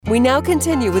We now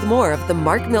continue with more of The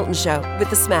Mark Milton Show with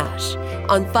The Smash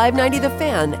on 590 The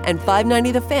Fan and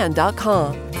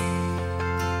 590thefan.com.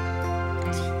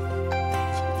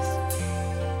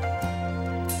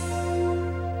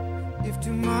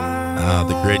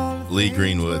 The great Lee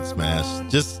Greenwood Smash.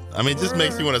 Just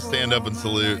makes you want to stand up and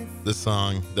salute this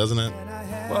song, doesn't it?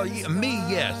 Well, me,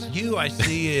 yes. You, I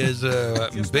see, is a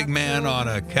big man on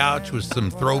a couch with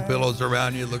some throw pillows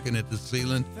around you looking at the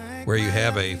ceiling where you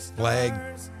have a flag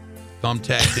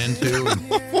thumbtacked into. And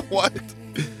What?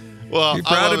 Well, you're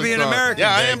proud to be an American.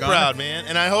 Yeah, I am proud, man.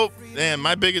 And I hope, man,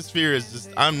 my biggest fear is just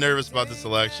I'm nervous about this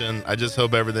election. I just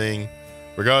hope everything,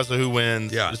 regardless of who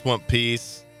wins, just want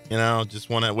peace. Just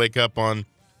want to wake up on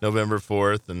November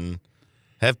 4th and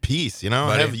have peace,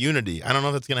 have unity. I don't know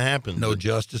if that's going to happen. No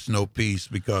justice, no peace,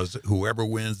 because whoever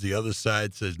wins, the other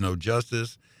side says no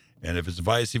justice. And if it's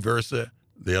vice versa,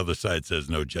 the other side says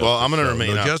no justice. Well, I'm going to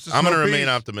remain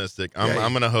optimistic.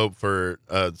 I'm going to hope for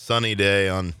a sunny day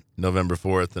on November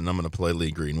 4th, and I'm going to play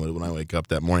Lee Greenwood when I wake up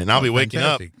that morning. And I'll be waking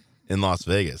up in Las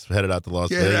Vegas, headed out to Las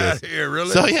Vegas. Get out of here,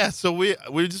 really? So we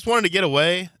just wanted to get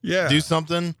away, do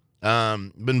something.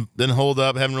 Been holed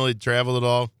up, haven't really traveled at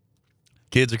all.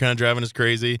 Kids are kind of driving us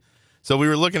crazy. So we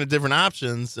were looking at different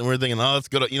options, and we were thinking, let's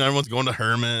go to, everyone's going to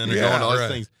Herman or going to all these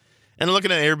things. And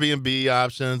looking at Airbnb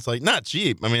options, like not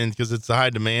cheap. Because it's a high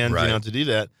demand, to do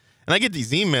that. And I get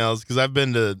these emails because I've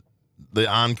been to the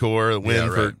Encore,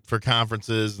 for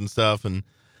conferences and stuff. And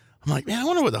I'm like, man, I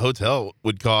wonder what the hotel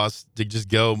would cost to just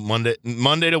go Monday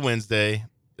to Wednesday.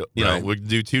 We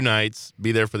do 2 nights,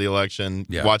 be there for the election,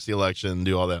 watch the election,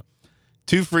 do all that.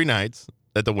 2 free nights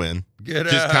at the Wynn.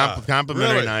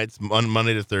 Complimentary nights on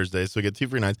Monday to Thursday. So we get 2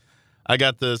 free nights. I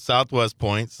got the Southwest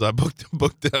points, so I booked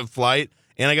a flight,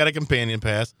 and I got a companion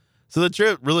pass. So the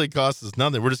trip really costs us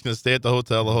nothing. We're just going to stay at the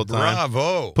hotel the whole time.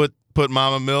 Bravo. Put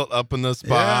Mama Milt up in the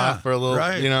spa for a little,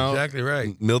 exactly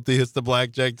right. Milty hits the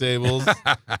blackjack tables.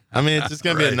 It's just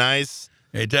going to be a nice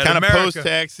kind of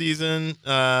post-tax season,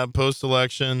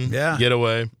 post-election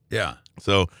getaway. Yeah.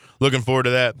 So looking forward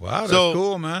to that. Wow, that's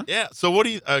cool, man. Yeah. So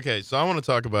so I want to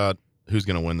talk about who's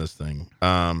going to win this thing.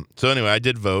 So anyway, I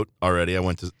did vote already. I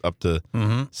went up to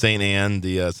St. Anne,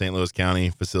 the St. Louis County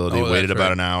facility, waited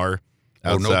about an hour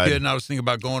outside. Oh, no kidding. I was thinking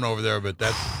about going over there, but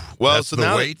that's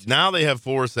now they have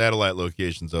 4 satellite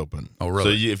locations open. Oh, really?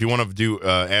 So if you want to do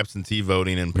absentee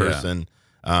voting in person,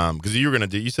 because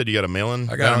you said you got a mail-in?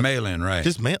 I got a mail-in, right.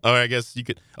 Just mail. Oh, I guess you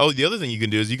could. Oh, the other thing you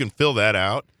can do is you can fill that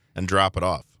out and drop it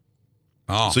off.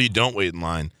 Oh. So you don't wait in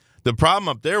line. The problem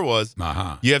up there was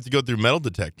you have to go through metal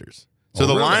detectors. So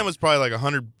the line was probably like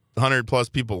 100 plus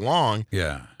people long.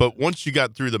 Yeah. But once you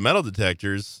got through the metal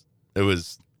detectors, it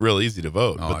was real easy to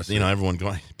vote. Oh, but everyone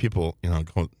going,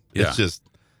 it's just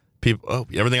people. Oh,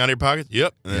 everything out of your pockets?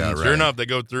 Yep. And sure enough, they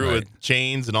go through with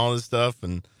chains and all this stuff,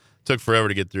 and took forever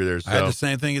to get through there. So. I had the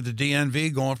same thing at the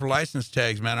DMV going for license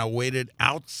tags, man. I waited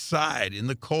outside in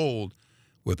the cold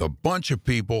with a bunch of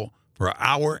people for an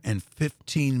hour and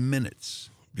 15 minutes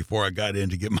before I got in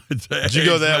to get my tags. Did you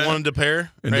go that one to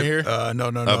Pear here?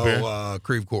 No.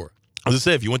 Creve Coeur. I was going to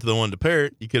say, if you went to the one to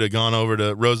Parrot, you could have gone over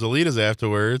to Rosalita's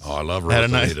afterwards. Oh, I love Rosalita's. Had a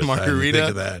nice margarita. I didn't think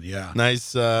of that, yeah.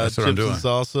 Nice chips and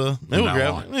salsa. Maybe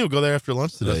we'll go there after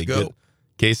lunch today. Let's go.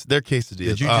 Their quesadillas.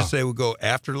 Did you just say we'll go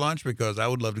after lunch? Because I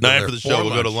would love to go there after the show.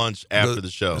 We'll go to lunch after the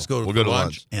show. We'll go to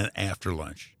lunch and after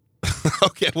lunch.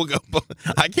 Okay, we'll go.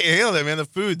 I can't handle that, man. The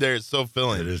food there is so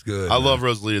filling. It is good. I love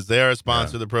Rosalita's. They are a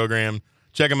sponsor of the program.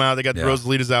 Check them out. They got the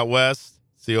Rosalita's out west.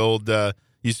 It's the old,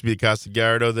 used to be the Casa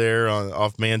Gallardo there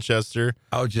off Manchester.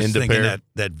 I was just thinking that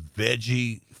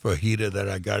veggie fajita that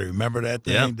I got. Remember that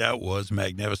thing? Yeah. That was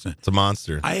magnificent. It's a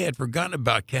monster. I had forgotten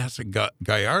about Casa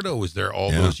Gallardo was there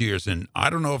all those years, and I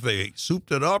don't know if they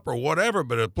souped it up or whatever,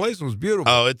 but the place was beautiful.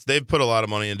 Oh, they've put a lot of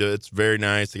money into it. It's very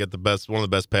nice. They got one of the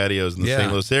best patios in the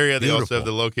St. Louis area. They also have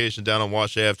the location down on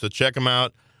Wash Ave, so check them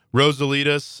out.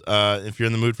 Rosalita's. If you're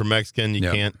in the mood for Mexican,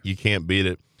 you can't beat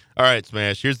it. All right,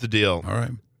 Smash. Here's the deal. All right.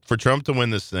 For Trump to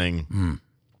win this thing,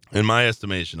 in my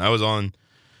estimation, I was on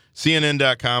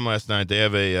CNN.com last night. They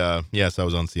have a yes, I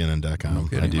was on CNN.com. No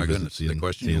kidding. I do my visit goodness, the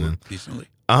question CNN.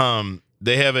 Decently.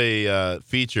 They have a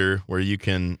feature where you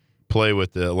can play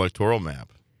with the electoral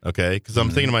map. Okay, because I'm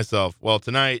thinking to myself, well,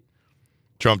 tonight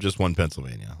Trump just won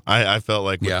Pennsylvania. I felt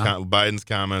like with Biden's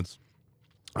comments,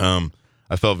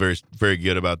 I felt very, very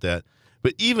good about that.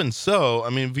 But even so, I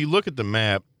mean, if you look at the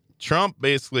map, Trump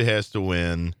basically has to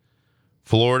win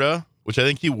Florida, which I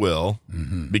think he will,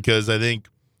 because I think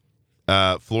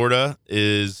Florida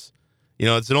is,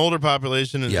 it's an older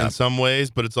population in some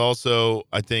ways, but it's also,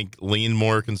 I think, leaned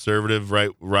more conservative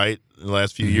right in the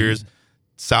last few years.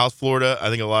 South Florida, I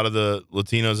think a lot of the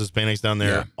Latinos, Hispanics down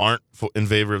there aren't in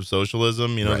favor of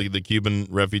socialism. You know, the Cuban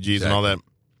refugees and all that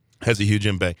has a huge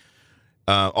impact.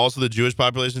 Also, the Jewish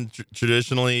population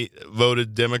traditionally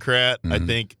voted Democrat. I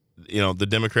think, the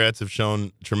Democrats have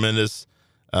shown tremendous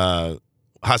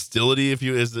hostility,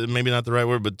 is maybe not the right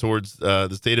word, but towards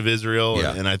the state of Israel.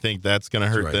 Yeah. And I think that's going to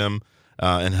hurt them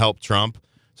and help Trump.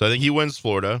 So I think he wins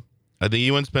Florida. I think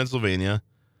he wins Pennsylvania.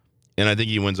 And I think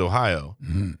he wins Ohio.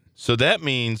 Mm-hmm. So that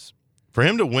means for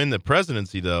him to win the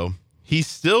presidency, though, he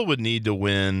still would need to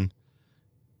win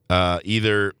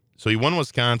either. So he won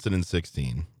Wisconsin in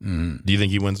 2016. Mm-hmm. Do you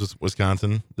think he wins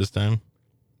Wisconsin this time?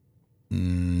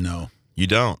 No. You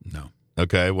don't? No.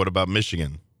 Okay. What about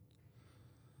Michigan?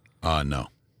 No.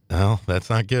 Well, that's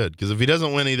not good. Because if he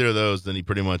doesn't win either of those, then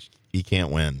he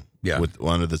can't win. Yeah. With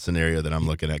one of the scenario that I'm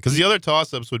looking at. Because the other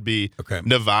toss-ups would be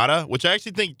Nevada, which I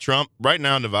actually think Trump, right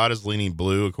now, Nevada's leaning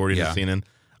blue, according to CNN.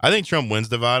 I think Trump wins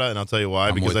Nevada, and I'll tell you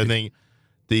why. Because I think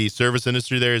the service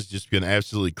industry there has just been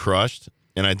absolutely crushed.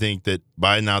 And I think that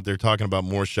Biden out there talking about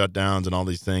more shutdowns and all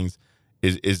these things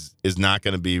is not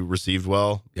going to be received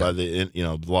well by the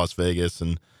Las Vegas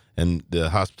and the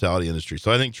hospitality industry.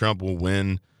 So I think Trump will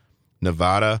win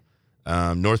Nevada.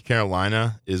 North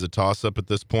Carolina is a toss-up at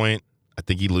this point. I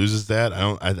think he loses that.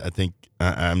 I think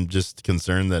I'm just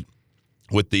concerned that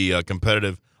with the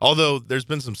competitive, although there's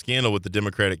been some scandal with the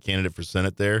Democratic candidate for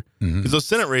Senate there, because those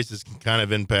Senate races can kind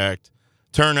of impact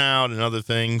turnout and other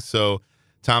things. So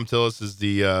Tom Tillis is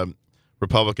the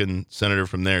Republican senator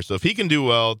from there. So if he can do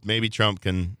well, maybe Trump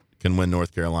can win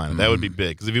North Carolina. That would be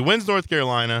big. Because if he wins North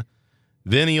Carolina,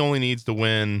 then he only needs to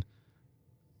win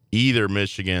either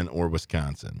Michigan or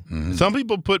Wisconsin. Mm-hmm. Some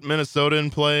people put Minnesota in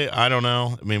play. I don't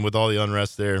know. I mean, with all the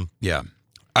unrest there. Yeah.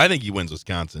 I think he wins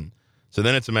Wisconsin. So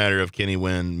then it's a matter of can he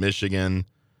win Michigan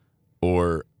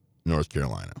or North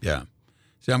Carolina. Yeah.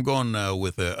 See, I'm going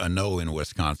with a no in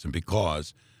Wisconsin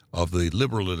because of the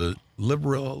liberalism,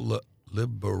 whatever,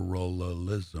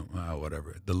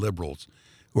 the liberals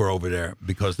who are over there,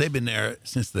 because they've been there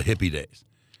since the hippie days.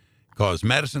 Because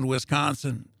Madison,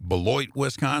 Wisconsin, Beloit,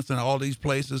 Wisconsin, all these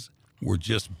places were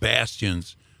just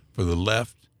bastions for the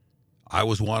left. I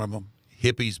was one of them,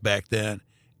 hippies back then,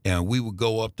 and we would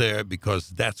go up there because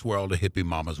that's where all the hippie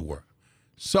mamas were.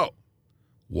 So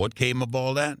what came of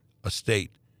all that? A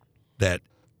state that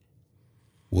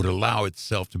would allow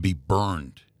itself to be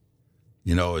burned,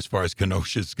 as far as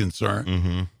Kenosha is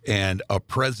concerned, and a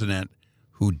president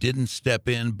who didn't step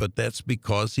in, but that's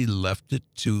because he left it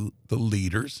to the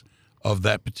leaders of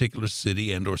that particular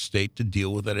city and or state to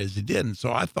deal with it as he did. And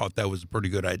so I thought that was a pretty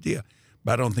good idea.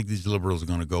 But I don't think these liberals are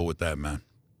going to go with that, man.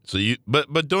 So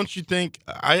but don't you think,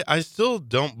 I still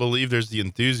don't believe there's the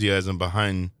enthusiasm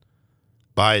behind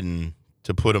Biden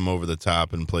to put him over the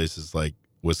top in places like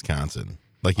Wisconsin.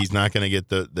 Like he's not going to get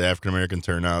the African-American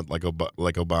turnout like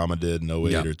Obama did in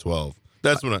 08 or 12.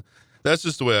 That's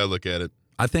just the way I look at it.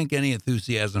 I think any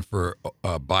enthusiasm for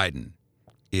Biden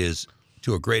is,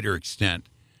 to a greater extent,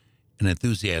 an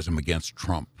enthusiasm against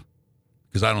Trump,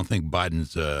 because I don't think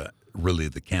Biden's really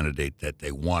the candidate that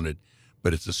they wanted,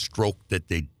 but it's a stroke that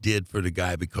they did for the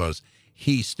guy because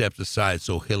he stepped aside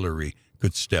so Hillary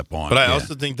could step on. But I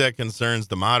also think that concerns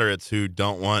the moderates who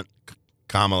don't want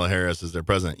Kamala Harris as their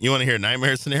president. You want to hear a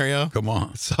nightmare scenario? Come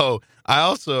on. So I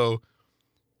also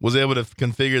was able to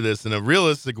configure this in a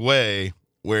realistic way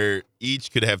where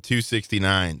each could have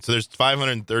 269. So there's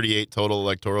 538 total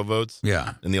electoral votes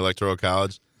in the Electoral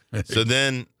College. So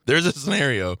then there's a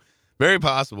scenario, very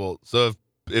possible. So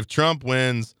if Trump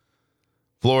wins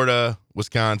Florida,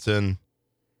 Wisconsin,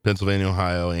 Pennsylvania,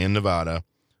 Ohio, and Nevada,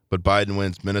 but Biden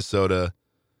wins Minnesota,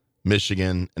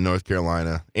 Michigan, and North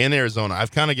Carolina, and Arizona.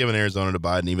 I've kind of given Arizona to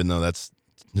Biden, even though that's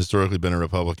historically been a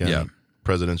Republican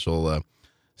presidential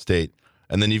state.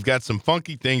 And then you've got some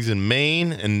funky things in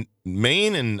Maine, and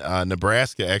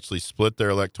Nebraska actually split their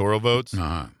electoral votes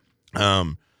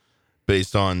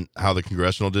based on how the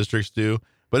congressional districts do.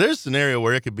 But there's a scenario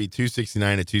where it could be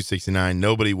 269 to 269.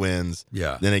 Nobody wins.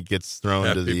 Yeah. Then it gets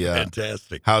thrown to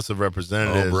the House of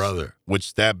Representatives. Oh, brother.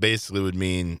 Which that basically would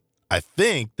mean, I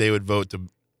think they would vote to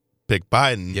pick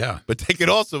Biden. Yeah. But they could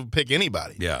also pick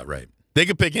anybody. Yeah, right. They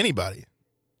could pick anybody.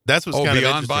 That's what's kind of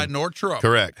beyond interesting. Biden or Trump.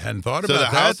 Correct. Hadn't thought about that.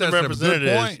 So the House of That's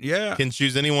Representatives can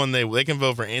choose anyone they can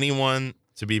vote for anyone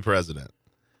to be president.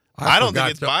 I don't think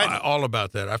it's Biden. All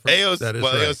about that. I forgot that is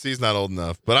right. AOC's not old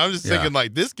enough. But I'm just thinking,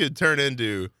 this could turn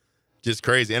into just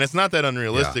crazy. And it's not that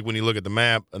unrealistic when you look at the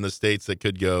map and the states that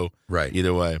could go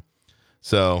either way.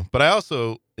 So, but I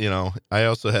also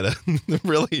had a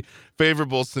really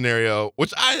favorable scenario,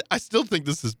 which I still think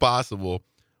this is possible,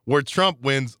 where Trump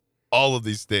wins all of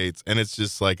these states, and it's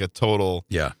just like a total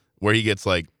where he gets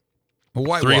like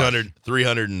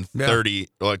 330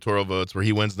 electoral votes, where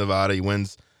he wins Nevada, he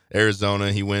wins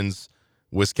Arizona, he wins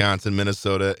Wisconsin,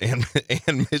 Minnesota,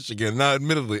 and Michigan. Now,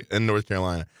 admittedly, in North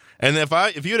Carolina. And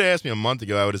if you had asked me a month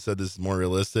ago, I would have said this is more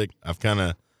realistic. I've kind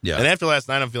of And after last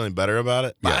night, I'm feeling better about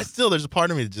it. But there's a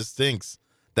part of me that just thinks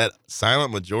that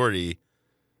silent majority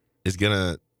is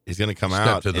gonna come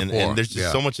out, and there's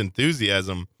just so much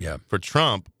enthusiasm for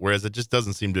Trump, whereas it just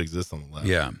doesn't seem to exist on the left.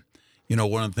 Yeah,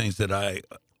 one of the things that I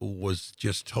was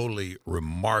just totally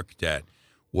remarked at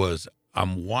was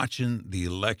I'm watching the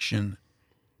election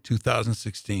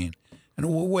 2016, and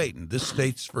we're waiting. This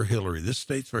state's for Hillary. This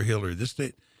state's for Hillary. This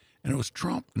state, and it was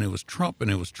Trump, and it was Trump,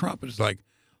 and it was Trump. It's like,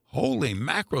 holy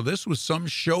mackerel! This was some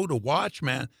show to watch,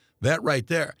 man. That right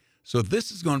there. So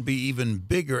this is going to be even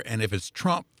bigger, and if it's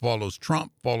Trump follows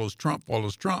Trump follows Trump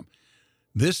follows Trump,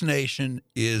 this nation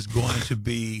is going to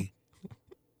be,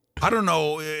 I don't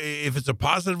know if it's a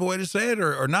positive way to say it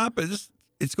or not, but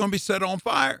it's going to be set on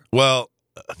fire. Well,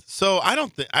 so I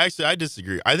don't think, actually, I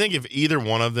disagree. I think if either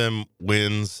one of them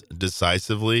wins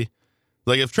decisively,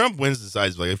 like if Trump wins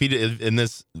decisively, if he did, in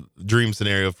this dream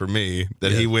scenario for me,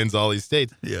 that he wins all these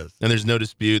states, and there's no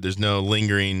dispute, there's no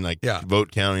lingering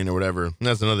vote counting or whatever. And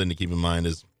that's another thing to keep in mind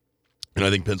is,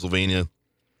 I think Pennsylvania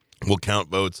will count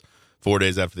votes 4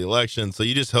 days after the election. So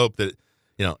you just hope that,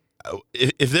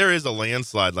 if there is a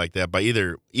landslide like that by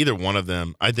either one of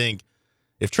them, I think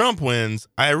if Trump wins,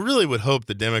 I really would hope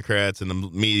the Democrats and the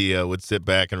media would sit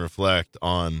back and reflect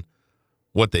on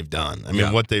what they've done. I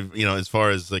mean, what they've, as far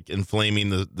as like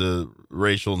inflaming the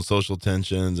racial and social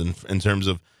tensions, and in terms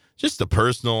of just the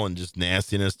personal and just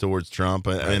nastiness towards Trump.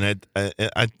 I mean,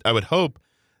 I would hope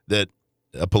that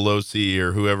a Pelosi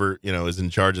or whoever, is in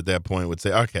charge at that point would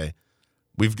say, okay,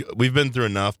 we've been through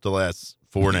enough the last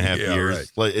 4.5 years.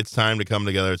 Right. Like, it's time to come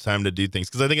together. It's time to do things.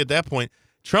 Because I think at that point,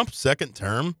 Trump's second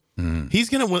term, he's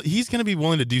gonna be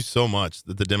willing to do so much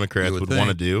that the Democrats would want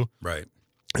to do. Right.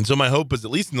 And so my hope is,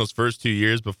 at least in those first 2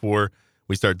 years before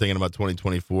we start thinking about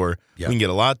 2024, we can get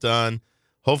a lot done.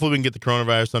 Hopefully we can get the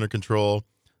coronavirus under control.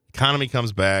 Economy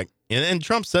comes back. And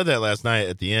Trump said that last night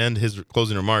at the end, his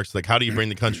closing remarks, like, how do you bring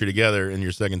the country together in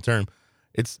your second term?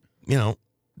 It's,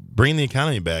 bringing the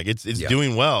economy back. It's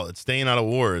doing well. It's staying out of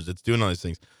wars. It's doing all these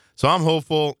things. So I'm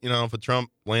hopeful, if a Trump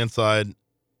landslide,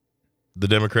 the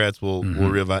Democrats will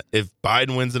revive. If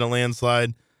Biden wins in a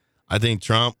landslide, I think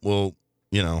Trump will,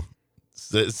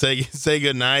 say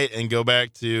good night and go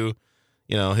back to,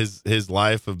 his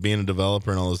life of being a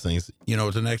developer and all those things. You know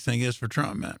what the next thing is for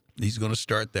Trump, man? He's going to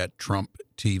start that Trump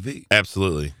TV.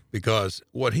 Absolutely. Because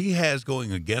what he has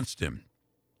going against him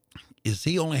is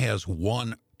he only has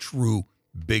one true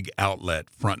big outlet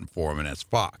fronting for him, and that's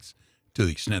Fox, to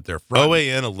the extent they're fronting.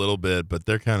 OAN a little bit, but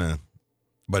they're kind of...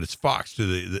 But it's Fox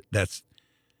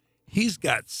he's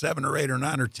got 7 or 8 or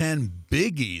 9 or 10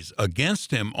 biggies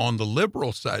against him on the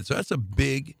liberal side. So that's a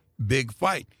big, big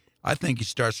fight. I think he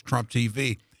starts Trump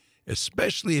TV,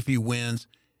 especially if he wins,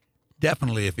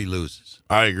 definitely if he loses.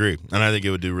 I agree. And I think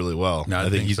it would do really well. I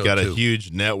think he's got a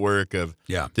huge network of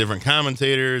different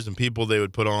commentators and people they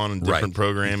would put on and different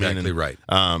programming. Exactly right.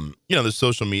 The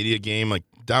social media game, like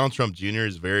Donald Trump Jr.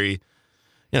 is very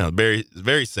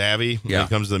very savvy when it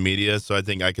comes to the media. So I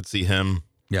think I could see him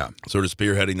sort of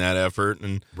spearheading that effort.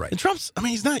 And Trump's,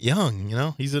 he's not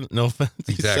young, he's no offense.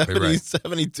 He's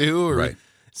 72. Right.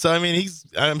 So,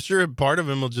 I'm sure part of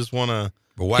him will just want to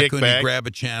But why couldn't he grab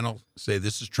a channel, say,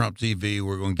 this is Trump TV,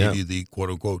 we're going to give you the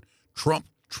quote-unquote Trump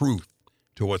truth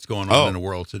to what's going on in the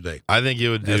world today. I think it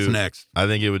would do. That's next. I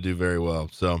think it would do very well.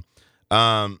 So,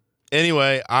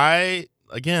 anyway,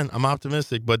 I'm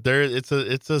optimistic, but it's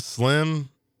a slim...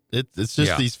 It's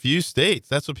just these few states.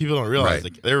 That's what people don't realize.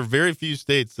 Like, there are very few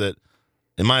states that,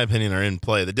 in my opinion, are in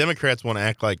play. The Democrats want to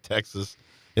act like Texas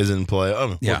is in play.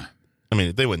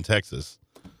 If they win Texas,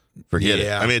 forget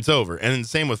it. It's over. And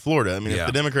same with Florida. If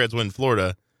the Democrats win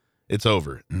Florida, it's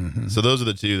over. Mm-hmm. So those are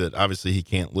the two that obviously he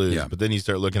can't lose. Yeah. But then you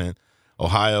start looking at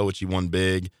Ohio, which he won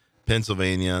big,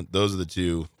 Pennsylvania. Those are the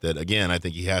two that, again, I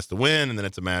think he has to win. And then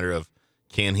it's a matter of,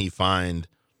 can he find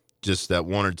just that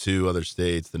one or two other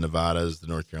states, the Nevadas, the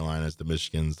North Carolinas, the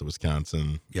Michigans, the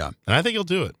Wisconsin. Yeah. And I think he'll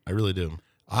do it. I really do.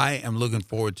 I am looking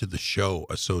forward to the show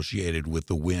associated with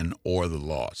the win or the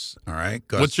loss. All right?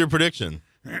 What's your prediction?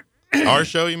 Our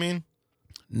show, you mean?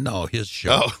 No, his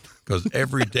show. Because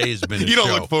every day has been a show. You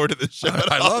don't look forward to this show.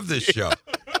 I love this show.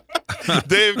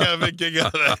 Dave got a big kick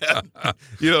out of that.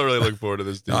 You don't really look forward to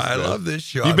this. I love this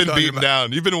show. You've been beaten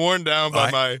down. You've been worn down by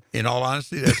my... In all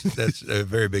honesty, that's a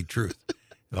very big truth.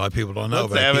 A lot of people don't know,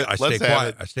 Let's but have I it. stay Let's have quiet.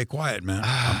 it. I stay quiet, man.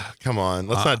 Come on.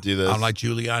 Let's not do this. I'm like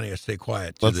Giuliani. I stay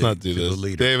quiet. Let's not do this. The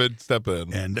leader. David, step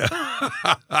in. And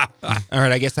All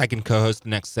right, I guess I can co-host the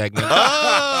next segment.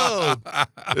 Oh!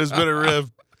 There's been a rift.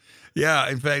 yeah,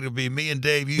 in fact, it'll be me and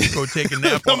Dave. You can go take a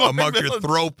nap among your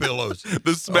throw pillows.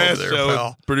 The Smash there, Show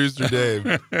pal. with producer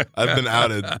Dave. I've been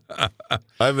outed.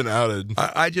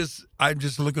 I'm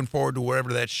just looking forward to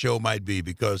wherever that show might be,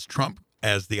 because Trump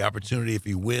has the opportunity, if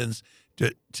he wins,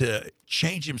 to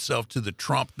change himself to the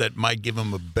Trump that might give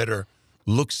him a better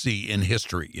look-see in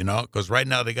history, because right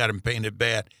now they got him painted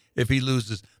bad. If he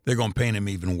loses, they're going to paint him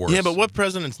even worse. Yeah, but what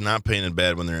president's not painted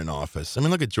bad when they're in office? I mean,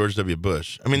 look at George W.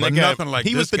 Bush. I mean, But that guy, nothing like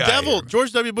he was the this guy devil. here.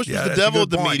 George W. Bush Yeah, was the that's a devil good of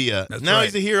the point. media. That's Now right.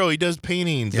 he's a hero. He does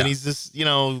paintings, Yeah. and he's this, But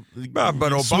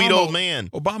Obama, sweet old man.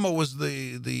 Obama was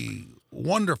the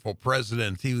wonderful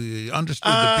president. He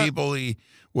understood the people. He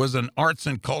was an arts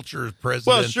and culture president.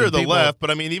 Well, sure, and the people- left,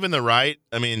 but I mean, even the right.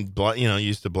 I mean,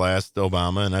 used to blast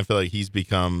Obama, and I feel like he's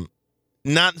become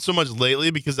not so much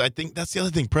lately, because I think that's the other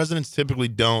thing. Presidents typically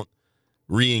don't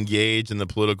re-engage in the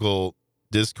political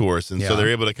discourse, and so Yeah. they're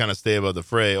able to kind of stay above the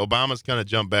fray. Obama's kind of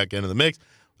jumped back into the mix.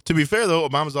 To be fair, though,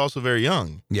 Obama's also very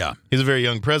young. Yeah. He's a very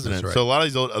young president. That's right. So a lot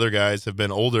of these other guys have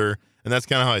been older, and that's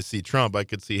kind of how I see Trump. I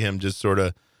could see him just sort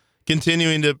of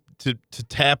continuing to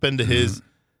tap into his,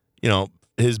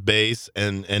 his base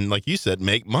and like you said,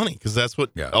 make money, because that's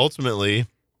what ultimately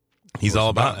he's all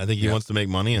about. I think he wants to make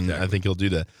money, and I think he'll do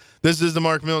that. This is the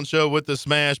Mark Milton Show with the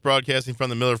Smash, broadcasting from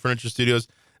the Miller Furniture Studios,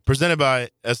 presented by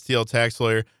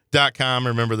STLTaxLawyer.com.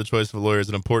 Remember, the choice of a lawyer is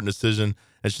an important decision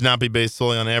and should not be based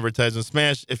solely on advertising.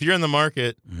 Smash, if you're in the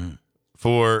market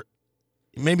for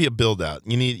maybe a build out,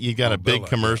 you got a big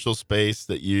commercial space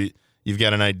that you've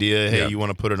got an idea. Hey, you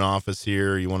want to put an office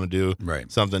here, or you want to do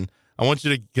something. I want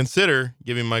you to consider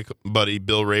giving my buddy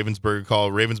Bill Ravensburg a call,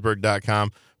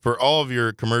 Ravensburg.com, for all of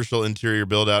your commercial interior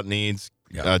build out needs,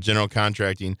 general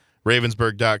contracting,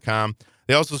 Ravensburg.com.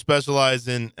 They also specialize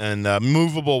in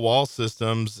movable wall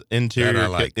systems,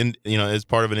 interior, as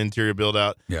part of an interior build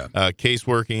out, case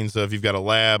working. So if you've got a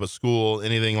lab, a school,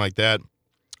 anything like that,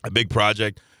 a big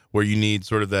project where you need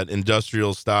sort of that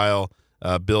industrial style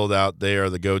build out, they are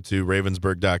the go-to,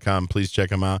 Ravensburg.com. Please check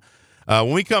them out.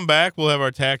 When we come back, we'll have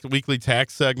our weekly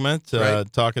tax segment,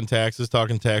 talking taxes,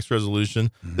 talking tax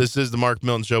resolution. This is the Mark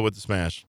Milton Show with the Smash.